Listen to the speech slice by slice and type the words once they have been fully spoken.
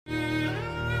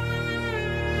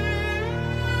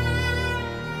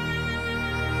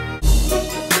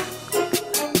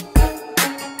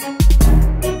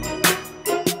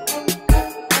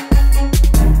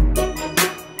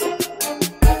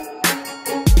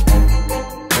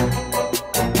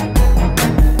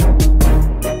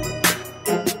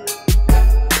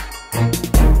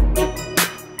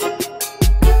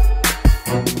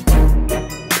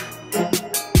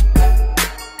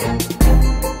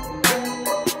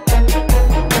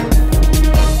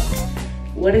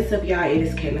What is up, y'all? It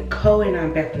is Nicole and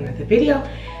I'm back with another video.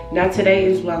 Now today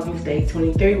is Vlogmas day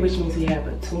 23, which means we have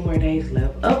 2 more days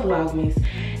left of Vlogmas.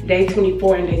 Day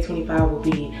 24 and day 25 will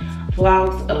be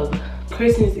vlogs of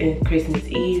Christmas and Christmas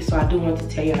Eve. So I do want to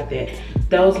tell y'all that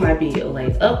those might be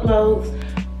late uploads,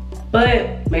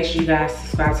 but make sure you guys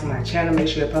subscribe to my channel. Make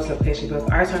sure your post notification bells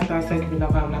are turned on so you can know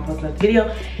when I'm posting another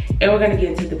video. And we're gonna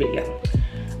get into the video.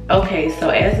 Okay, so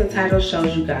as the title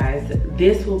shows you guys,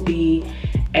 this will be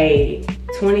a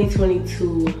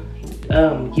 2022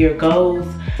 year goals.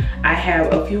 I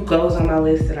have a few goals on my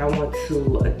list that I want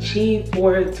to achieve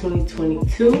for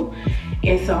 2022,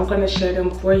 and so I'm going to share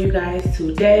them for you guys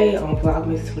today on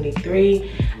Vlogmas 23.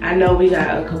 I know we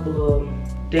got a couple of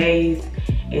days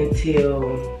until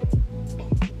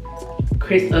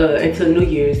New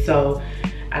Year's, so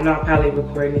I know I'm probably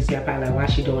recording this. Y'all probably like, why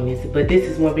she doing this? But this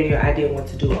is one video I did want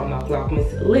to do on my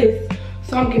Vlogmas list,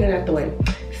 so I'm getting it out the way.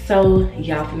 So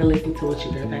y'all finna listen to what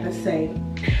you girl gotta say.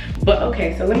 But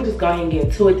okay, so let me just go ahead and get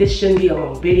into it. This shouldn't be a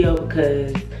long video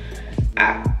because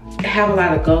I have a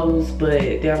lot of goals, but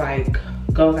they're like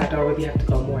goals I don't really have to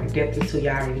go more in depth into.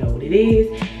 Y'all already know what it is.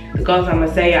 The goals I'm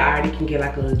gonna say, I already can get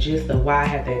like a gist of why I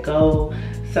have that goal.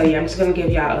 So yeah, I'm just gonna give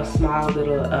y'all a small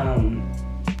little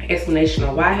explanation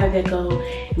on why I have that goal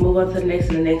and move on to the next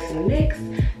and the next and the next.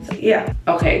 So yeah,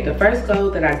 okay, the first goal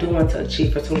that I do want to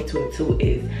achieve for 2022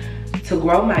 is to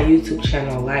grow my YouTube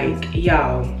channel. Like,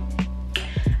 y'all,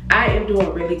 I am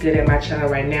doing really good at my channel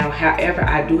right now. However,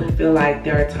 I do feel like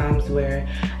there are times where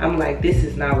I'm like, this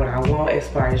is not what I want as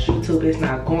far as YouTube. It's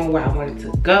not going where I want it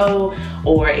to go,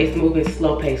 or it's moving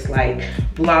slow paced. Like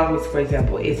Vlogmas, for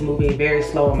example, it's moving very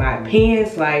slow in my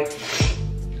opinions. Like,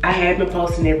 I have been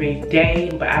posting every day,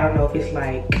 but I don't know if it's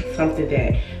like something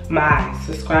that my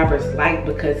subscribers like,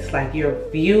 because it's like your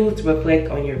views reflect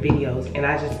on your videos, and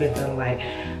I just been feeling like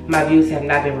my views have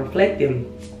not been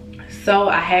reflecting. So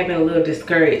I have been a little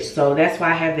discouraged. So that's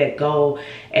why I have that goal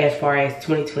as far as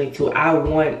 2022. I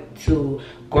want to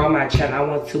grow my channel. I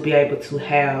want to be able to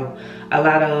have a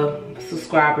lot of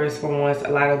subscribers for once, a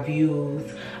lot of views.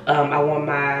 I want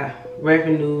my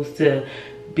revenues to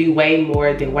be way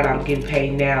more than what I'm getting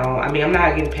paid now. I mean, I'm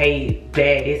not getting paid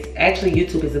bad. It's actually,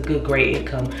 YouTube is a good, great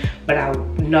income, but I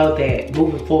know that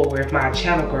moving forward, if my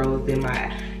channel grows, then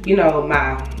my, you know,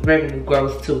 my revenue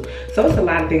grows too. So it's a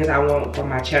lot of things I want from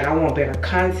my channel. I want better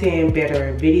content,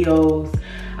 better videos.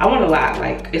 I want a lot.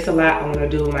 Like, it's a lot I want to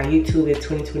do with my YouTube in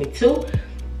 2022.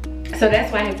 So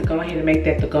that's why I have to go ahead and make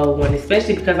that the goal one,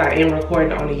 especially because I am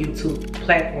recording on the YouTube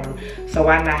platform. So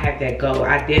why not have that goal?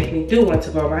 I definitely do want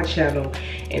to grow my channel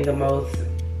in the most,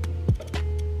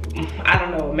 I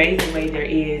don't know, amazing way there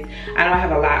is. I know I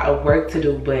have a lot of work to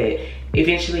do, but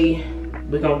eventually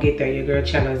we're gonna get there. Your girl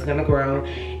channel is gonna grow,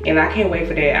 and I can't wait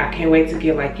for that. I can't wait to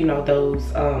get, like, you know, those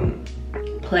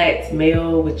plats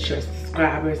mail with your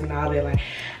subscribers and all that. Like,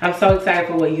 I'm so excited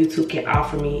for what YouTube can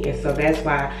offer me, and so that's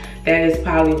why that is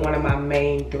probably one of my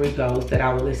main 3 goals that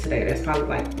I will list today. That's probably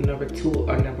like number 2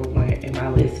 or number 1 in my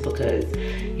list, because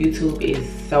YouTube is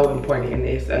so important and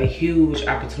it's a huge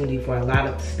opportunity for a lot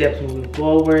of steps moving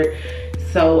forward.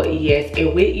 So yes,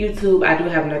 and with YouTube, I do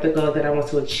have another goal that I want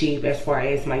to achieve as far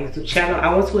as my YouTube channel.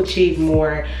 I want to achieve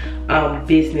more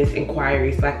business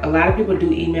inquiries. Like, a lot of people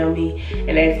do email me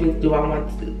and ask me,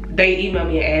 they email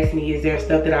me and ask me, is there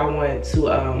stuff that I want to,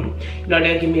 you know,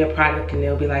 they'll give me a product and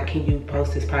they'll be like, can you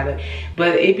post this product?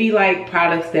 But it be like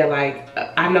products that, like,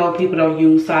 I know people don't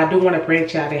use. So I do want to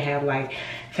branch out and have like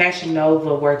Fashion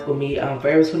Nova work with me,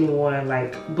 Forever 21,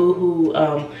 like Boohoo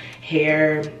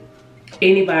hair,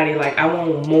 anybody. Like, I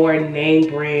want more name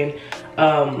brand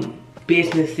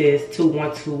businesses to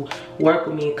want to work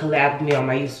with me and collab with me on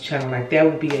my YouTube channel. Like, that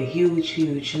would be a huge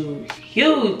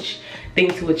thing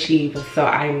to achieve. So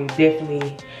I'm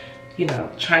definitely, you know,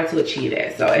 trying to achieve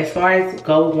that. So as far as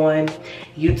goal 1,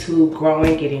 YouTube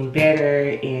growing, getting better,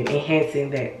 and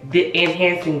enhancing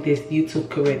this YouTube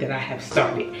career that I have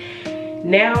started.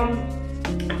 Now,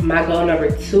 my goal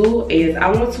number 2 is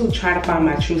I want to try to find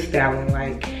my true styling.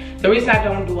 Like, the reason I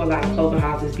don't do a lot of clothing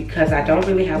hauls is because I don't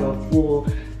really have a full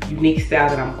unique style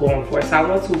that I'm going for. So I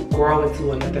want to grow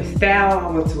into another style.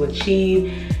 I want to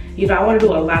achieve, you know, I want to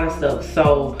do a lot of stuff.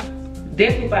 So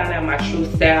definitely finding out my true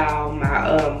style,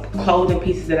 my clothing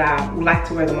pieces that I like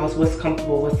to wear the most, what's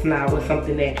comfortable, what's not, what's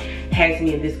something that has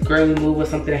me in this girly mood,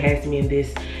 what's something that has me in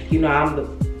this, you know, I'm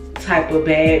the type of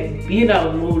bad, you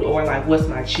know, mood, or like what's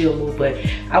my chill mood. But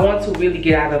I want to really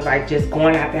get out of like just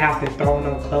going out the house and throwing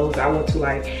on clothes. I want to,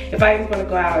 like, if I even want to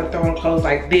go out and throw on clothes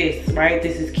like this, right,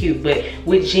 this is cute, but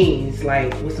with jeans,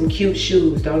 like with some cute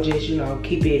shoes. Don't just, you know,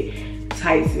 keep it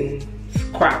tights and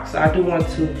Crocs. So I do want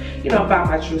to, you know, find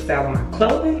my true style on my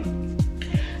clothing.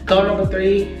 goal number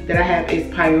 3 that I have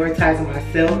is prioritizing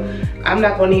myself. I'm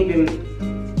not gonna even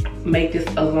make this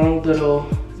a long little,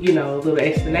 you know, little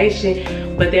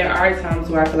explanation, but there are times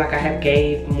where I feel like I have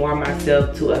gave more of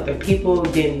myself to other people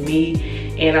than me.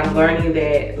 And I'm learning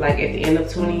that, like, at the end of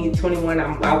 2021,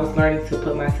 I was learning to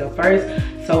put myself first.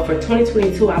 So for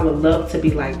 2022, I would love to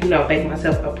be like, you know, make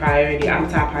myself a priority. I'm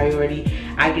top priority.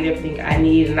 I get everything I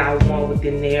need and I want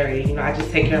within there. And, you know, I just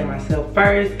take care of myself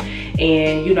first.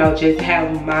 And, you know, just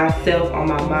have myself on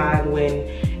my mind when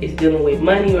it's dealing with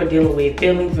money or dealing with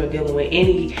feelings or dealing with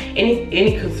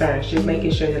any concerns. Just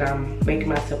making sure that I'm making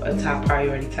myself a top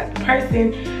priority type of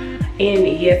person. And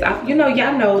yes, you know,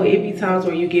 y'all know it be times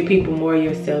where you give people more of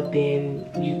yourself than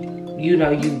you know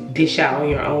you dish out on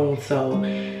your own. So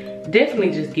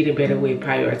definitely just getting better with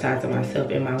prioritizing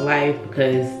myself in my life,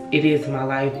 because it is my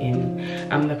life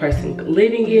and I'm the person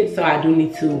living it. So I do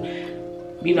need to,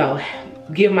 you know,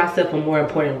 give myself a more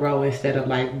important role instead of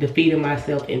like defeating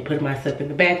myself and putting myself in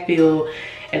the backfield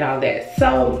and all that.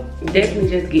 So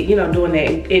definitely just get, you know, doing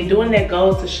that. And doing that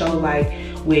goes to show, like,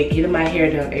 with getting my hair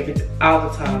done all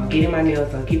the time, getting my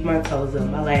nails done, keeping my toes up,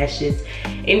 my lashes,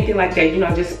 anything like that, you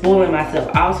know, just spoiling myself.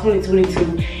 All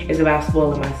 2022 is about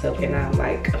spoiling myself, and I'm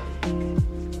like,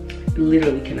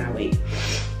 literally cannot wait.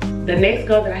 The next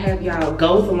goal that I have, y'all,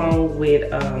 goes along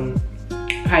with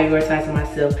prioritizing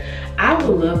myself. I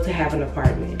would love to have an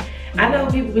apartment. I know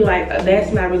people be like,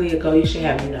 that's not really a goal you should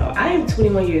have. No, I am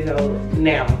 21 years old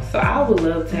now, so I would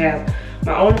love to have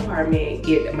my own apartment,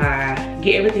 get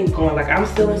everything going. Like, I'm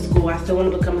still in school, I still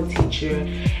want to become a teacher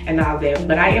and all that,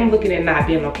 but I am looking at not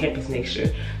being on campus next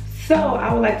year. So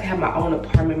I would like to have my own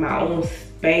apartment, my own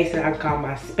space that I can call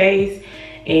my space.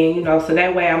 And, you know, so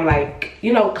that way I'm like,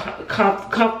 you know,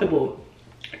 comfortable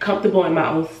in my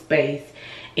own space,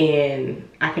 and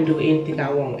I can do anything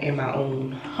I want in my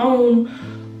own home,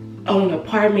 own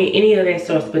apartment, any of that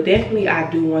sorts. But definitely I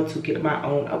do want to get my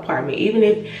own apartment, even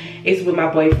if it's with my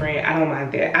boyfriend. I don't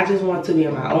mind that. I just want to be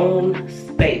in my own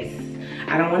space.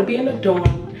 I don't want to be in a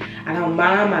dorm. I don't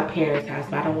mind my parents' house,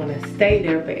 but I don't want to stay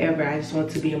there forever. I just want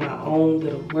to be in my own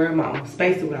little world, my own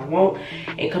space, do what I want,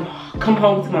 and come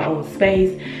home to my own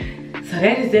space. So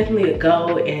that is definitely a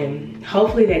goal, and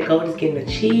hopefully that goal is getting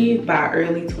achieved by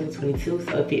early 2022.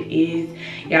 So if it is,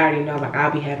 y'all already know, like,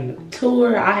 I'll be having a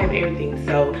tour, I'll have everything.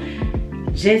 So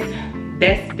just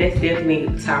that's definitely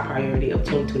top priority of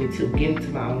 2022, getting to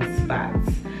my own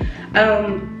spots.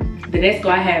 The next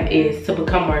goal I have is to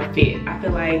become more fit. I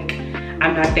feel like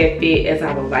I'm not that fit as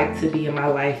I would like to be in my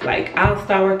life. Like, I'll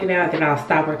start working out, then I'll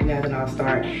stop working out, then I'll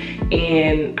start.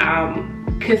 And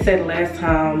could say the last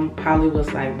time probably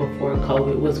was like before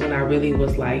COVID, was when I really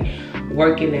was like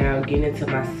working out, getting into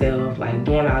myself, like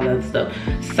doing all that stuff.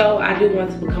 So I do want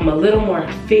to become a little more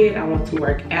fit. I want to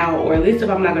work out, or at least if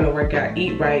I'm not gonna work out,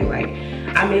 eat right. Like,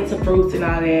 I'm into fruits and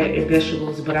all that and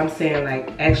vegetables, but I'm saying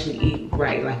like actually eat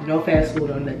right, like no fast food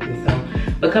or nothing.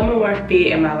 So becoming more fit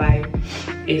in my life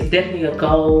is definitely a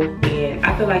goal, and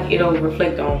I feel like it'll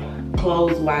reflect on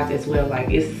clothes wise as well. Like,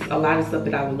 it's a lot of stuff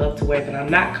that I would love to wear that I'm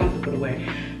not comfortable to wear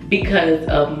because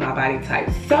of my body type.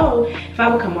 So if I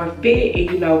become more fit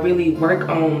and, you know, really work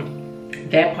on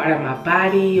that part of my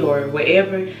body or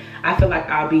whatever, I feel like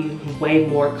I'll be way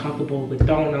more comfortable with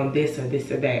throwing on this or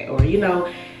that, or you know,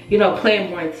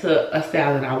 playing more into a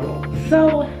style that I want.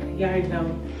 So you already know,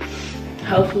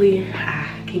 hopefully I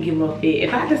can get more fit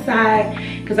if I decide,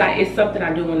 because it's something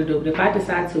I do want to do. But if I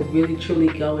decide to really truly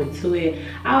go into it,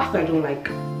 I'll start doing like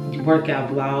workout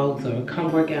vlogs or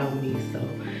come work out with me. So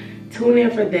tune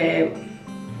in for that.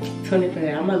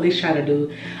 I'm gonna at least try to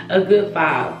do a good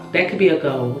 5. That could be a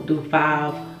goal. Do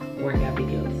 5 workout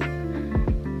videos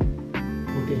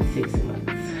within 6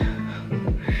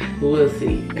 months. We'll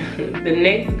see. The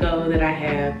next goal that I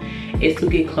have is to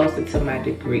get closer to my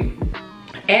degree.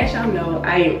 As y'all know,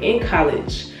 I am in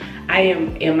college. I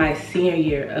am in my senior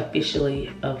year officially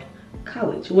of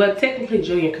college. Well, technically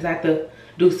junior, because I have to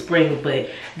do spring, but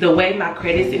the way my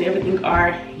credits and everything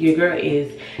are, your girl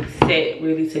is set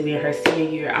really to be in her senior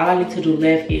year. All I need to do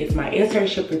left is my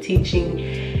internship for teaching,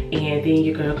 and then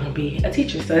your girl gonna be a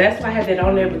teacher. So that's why I have that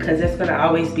on there, because that's gonna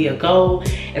always be a goal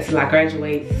until I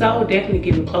graduate. So definitely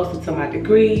getting closer to my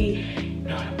degree, you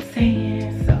know what I'm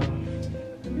saying? So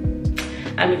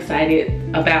I'm excited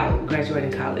about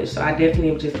graduating college. So I definitely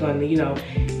am just going to, you know,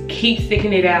 keep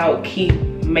sticking it out, keep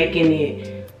making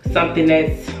it something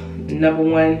that's a number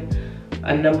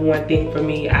one thing for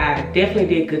me. I definitely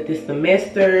did good this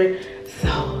semester.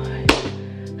 So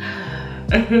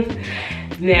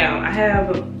now I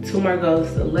have 2 more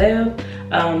goals left.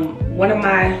 One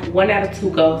out of 2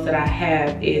 goals that I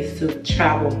have is to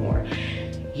travel more.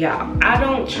 y'all, I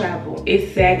don't travel.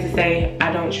 It's sad to say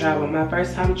I don't travel. My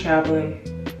first time traveling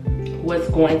was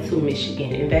going to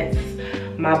Michigan, and that's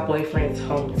my boyfriend's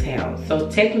hometown. So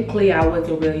technically I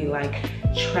wasn't really like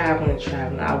traveling.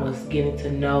 I was getting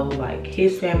to know like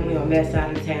his family on that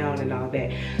side of town and all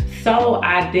that. So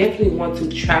I definitely want to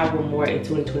travel more in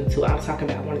 2022. I'm talking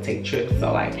about I want to take trips.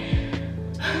 So like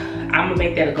I'm gonna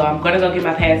make that a goal. I'm gonna go get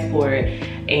my passport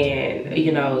and,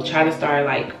 you know, try to start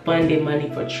like funding money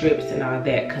for trips and all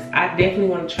that, because I definitely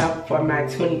want to travel for my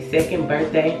 22nd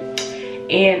birthday.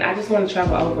 And I just want to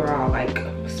travel overall, like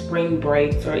spring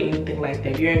breaks or anything like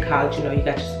that. If you're in college, you know, you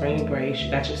got your spring breaks,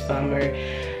 you got your summer.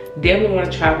 Definitely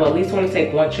want to travel. At least want to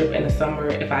take one trip in the summer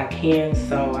if I can.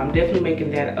 So I'm definitely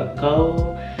making that a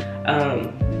goal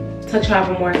to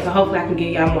travel more. So hopefully I can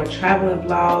give y'all more traveling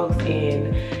vlogs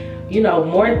and, you know,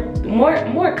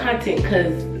 more content.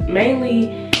 Because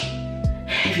mainly,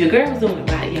 if your girl was doing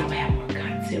a lot, y'all would have more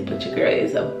content. But your girl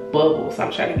is a bubble, so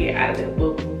I'm trying to get out of that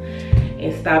bubble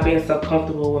and stop being so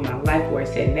comfortable with my life where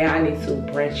it's at now. I need to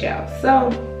branch out. So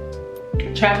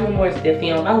traveling more is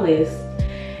definitely on my list.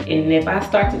 And if I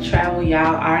start to travel,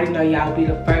 y'all, I already know y'all will be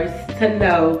the first to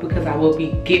know, because I will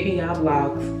be giving y'all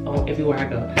vlogs on everywhere I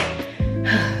go.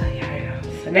 Y'all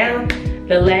know. So now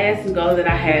the last goal that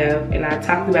I have, and I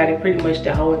talked about it pretty much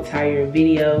the whole entire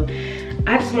video,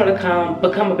 I just want to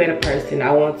become a better person.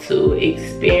 I want to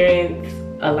experience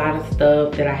a lot of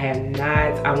stuff that I have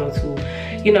not. I want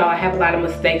to, you know, I have a lot of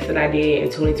mistakes that I did in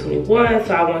 2021,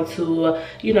 so I want to,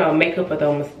 you know, make up for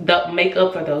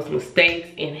those mistakes,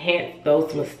 enhance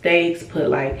those mistakes, put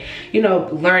like, you know,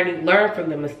 learn from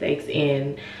the mistakes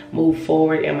and move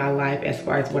forward in my life as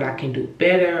far as what I can do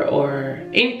better or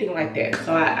anything like that.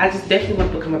 So I just definitely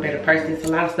want to become a better person. It's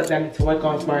a lot of stuff that I need to work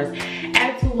on as far as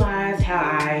attitude wise, how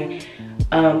I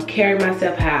carry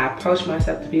myself, how I approach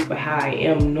myself to people, how I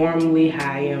am normally,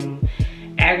 how I am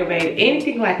aggravated,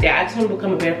 anything like that. I just want to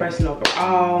become a better person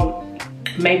overall,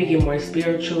 maybe get more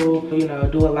spiritual, you know,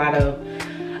 do a lot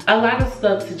of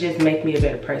stuff to just make me a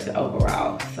better person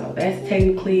overall. So that's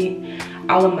technically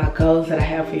all of my goals that I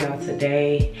have for y'all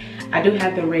today. I do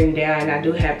have them written down, and I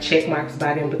do have check marks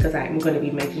by them, because I'm going to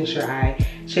be making sure I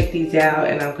check these out,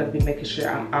 and I'm going to be making sure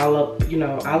I'm all up, you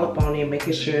know, all up on it,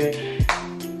 making sure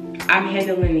I'm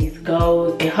handling these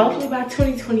goals. And hopefully by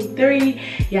 2023,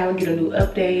 y'all will get a new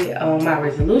update on my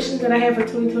resolutions that I have for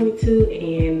 2022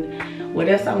 and what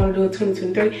else I want to do in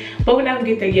 2023. But we're not gonna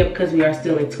get there yet because we are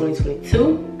still in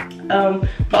 2022.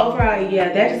 But overall,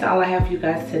 yeah, that is all I have for you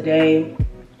guys today.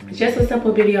 Just a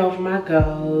simple video of my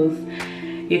goals.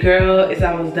 Your girl is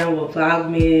almost done with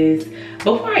Vlogmas.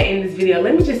 Before I end this video,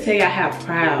 let me just tell you how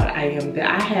proud I am that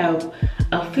I have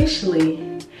officially,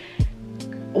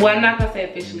 well, I'm not gonna say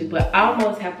officially, but I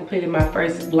almost have completed my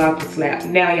first Vlogmas lap.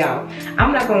 Now, y'all,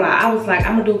 I'm not gonna lie, I was like,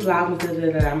 I'm gonna do Vlogmas,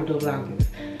 I'm gonna do Vlogmas.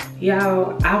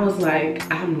 Y'all, I was like,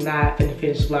 I'm not gonna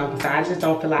finish Vlogmas. So I just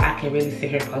don't feel like I can really sit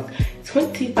here and post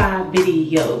 25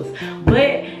 videos.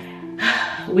 But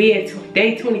we at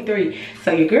day 23.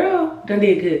 So your girl done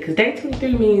did good, because day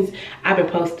 23 means I've been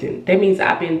posting. That means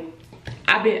I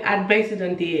basically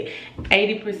done did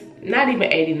 80%, not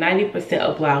even 80, 90%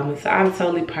 of Vlogmas. So I'm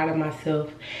totally proud of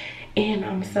myself. And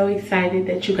I'm so excited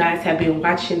that you guys have been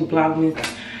watching Vlogmas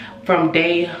from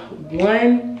day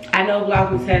one. I know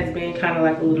Vlogmas has been kind of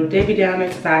like a little Debbie Downer,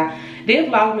 because I did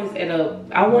Vlogmas at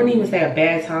I wouldn't even say a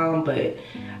bad time, but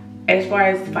as far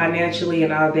as financially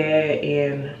and all that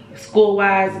and school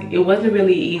wise, it wasn't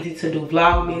really easy to do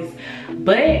Vlogmas.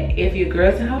 But if your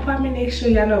girl's in her apartment next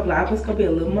year, y'all know Vlogmas gonna be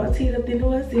a little more teed up than it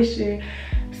was this year.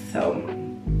 So,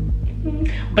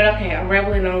 but okay, I'm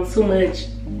rambling on too much.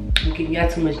 I'm giving y'all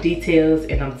too much details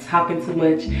and I'm talking too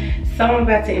much. So I'm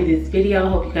about to end this video.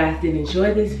 Hope you guys did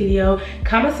enjoy this video.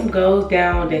 Comment some goals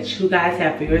down that you guys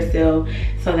have for yourself,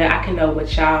 so that I can know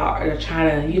what y'all are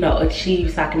trying to, you know,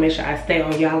 achieve, so I can make sure I stay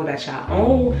on y'all about y'all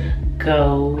own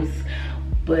goals.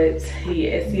 But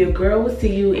yes, your girl will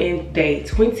see you in day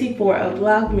 24 of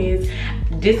Vlogmas.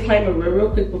 Disclaimer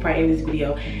real quick before I end this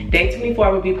video. Day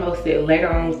 24 will be posted later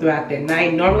on throughout the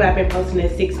night. Normally I've been posting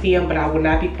at 6 p.m. but I will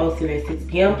not be posting at 6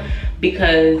 p.m.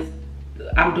 because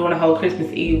I'm doing a whole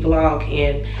Christmas Eve vlog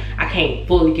and I can't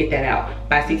fully get that out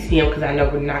by 6 p.m. because I know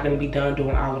we're not going to be done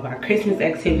doing all of our Christmas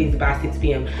activities by 6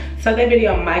 p.m. So that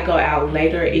video might go out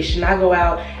later. It should not go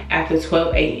out after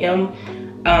 12 a.m.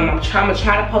 I'm trying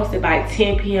to post it by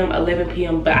 10 p.m. 11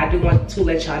 p.m. but I do want to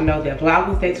let y'all know that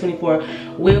Vlogmas Day 24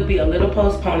 will be a little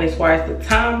postponed as far as the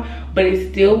time, but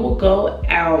it still will go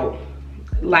out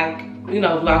like you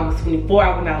know, Vlogmas 24.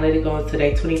 I will not let it go until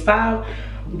day 25.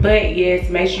 But yes,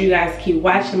 make sure you guys keep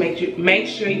watching. Make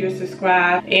sure you're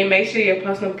subscribed, and make sure your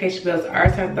post notification bells are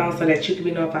turned on so that you can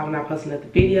be notified when I post another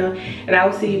video. And I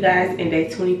will see you guys in day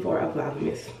 24 of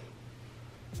Vlogmas.